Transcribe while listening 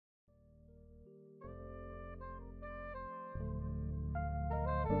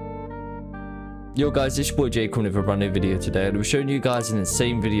Yo guys, it's your boy Jay coming with a brand new video today, and we're showing you guys an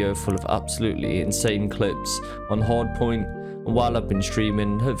insane video full of absolutely insane clips on Hardpoint. And while I've been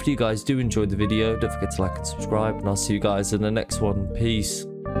streaming, hopefully you guys do enjoy the video. Don't forget to like and subscribe, and I'll see you guys in the next one. Peace.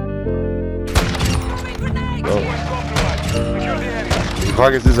 Die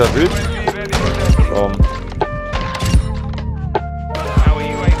Frage ist er wild?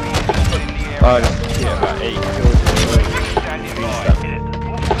 Ah, ja, aber ey,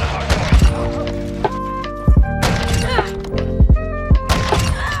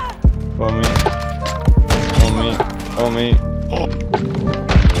 on me.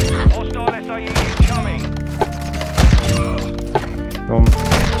 Hostile SIE incoming. Komm.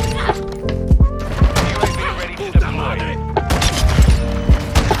 UAV ready to deploy.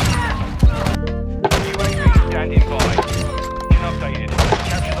 UAV standing by. Mission updated.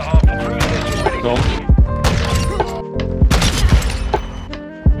 Capture the harbor cruisers ready. Komm.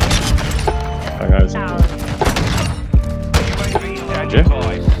 Danke, alles. UAV standing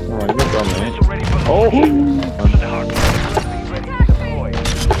by. Oh mein Gott, ey. Missile ready for Oh! UAV ready to deploy.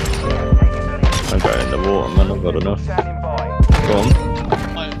 Okay, in the water, man, not good enough. Standing by. Komm.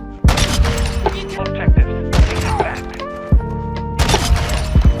 Objectives. Take back.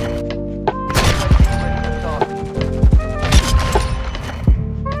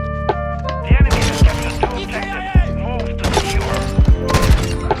 The enemy has captured two objectives. Move to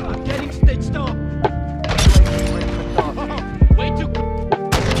secure. Getting stitched up. UAV ready for start. Way too.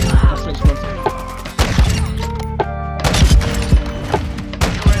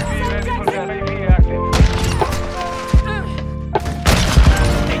 UAV ready for UAV active.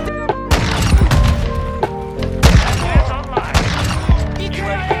 Access online.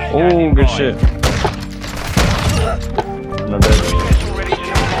 UAV Oh, standing good by. shit. No dead. Missile ready to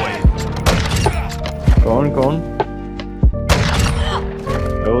deploy. Go on.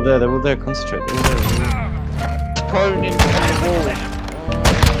 They're all there, concentrate. They're all there. Prone into the wall.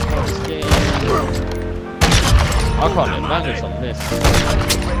 I can't imagine on this.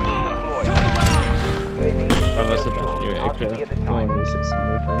 Oh, that's a bit. Go on, this is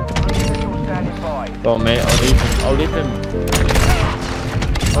Standing by. Go on, mate.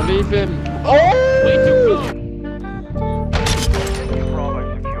 I'll leave him. Oh! Way too Bravo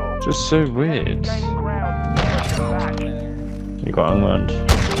secure. Just so weird. Gaining ground. Back. You got unwound.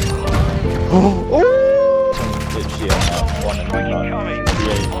 Literally one in my Incoming.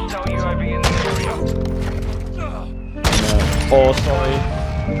 Yeah. Hostile UAV in the area. Oh, sorry.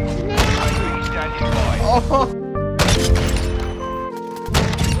 UAV standing by.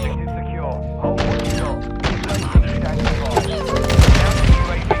 Objective secure. Hold what you got. Standing by. Counter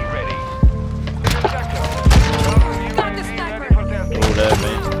UAV ready. UAV ready for They're testing. all there,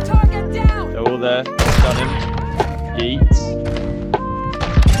 mate. Target down! They're all there. Got him. Yeet.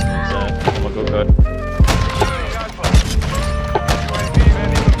 Oh my god, go.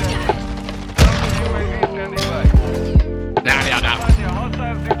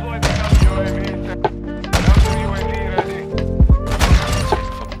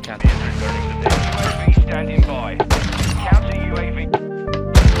 Standing by. Counter UAV.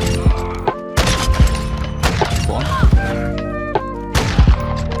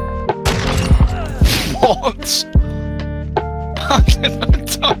 What? How can I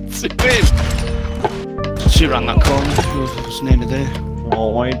talk to him? She ran that corner. What's nearly there? Oh,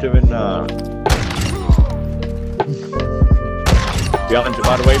 why are you doing that? Behind you,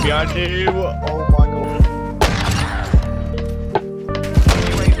 by the way, behind you! Oh my god.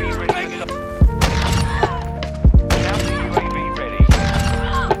 UAV ready. Counter UAV ready.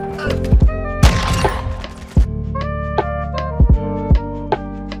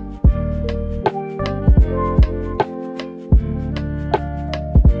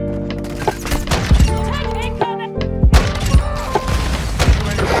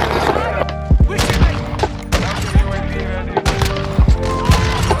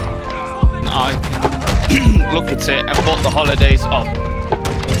 I can look at it and put the holidays off.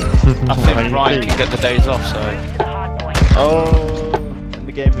 I think Ryan can get the days off, so. Oh, in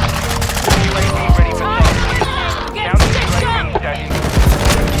the game. UAV ready for testing. Counter UAV standing.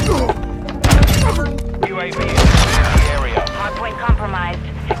 UAV in the area. Hardpoint compromised.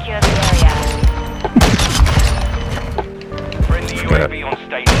 Secure the area. Friendly UAV on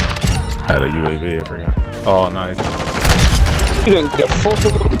station. Had a UAV, I forgot. Oh, nice. You don't get fucked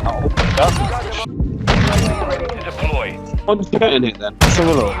up now. UAV ready to deploy. I'm getting it then. Let's have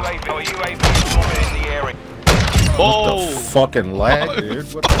a look. UAV swarming in the area. Oh! Fucking lag, dude.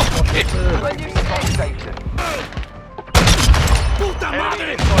 What the fuck is this? Ready on station.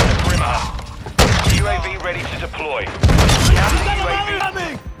 Enemy inside the perimeter. UAV ready to deploy. Counter UAV.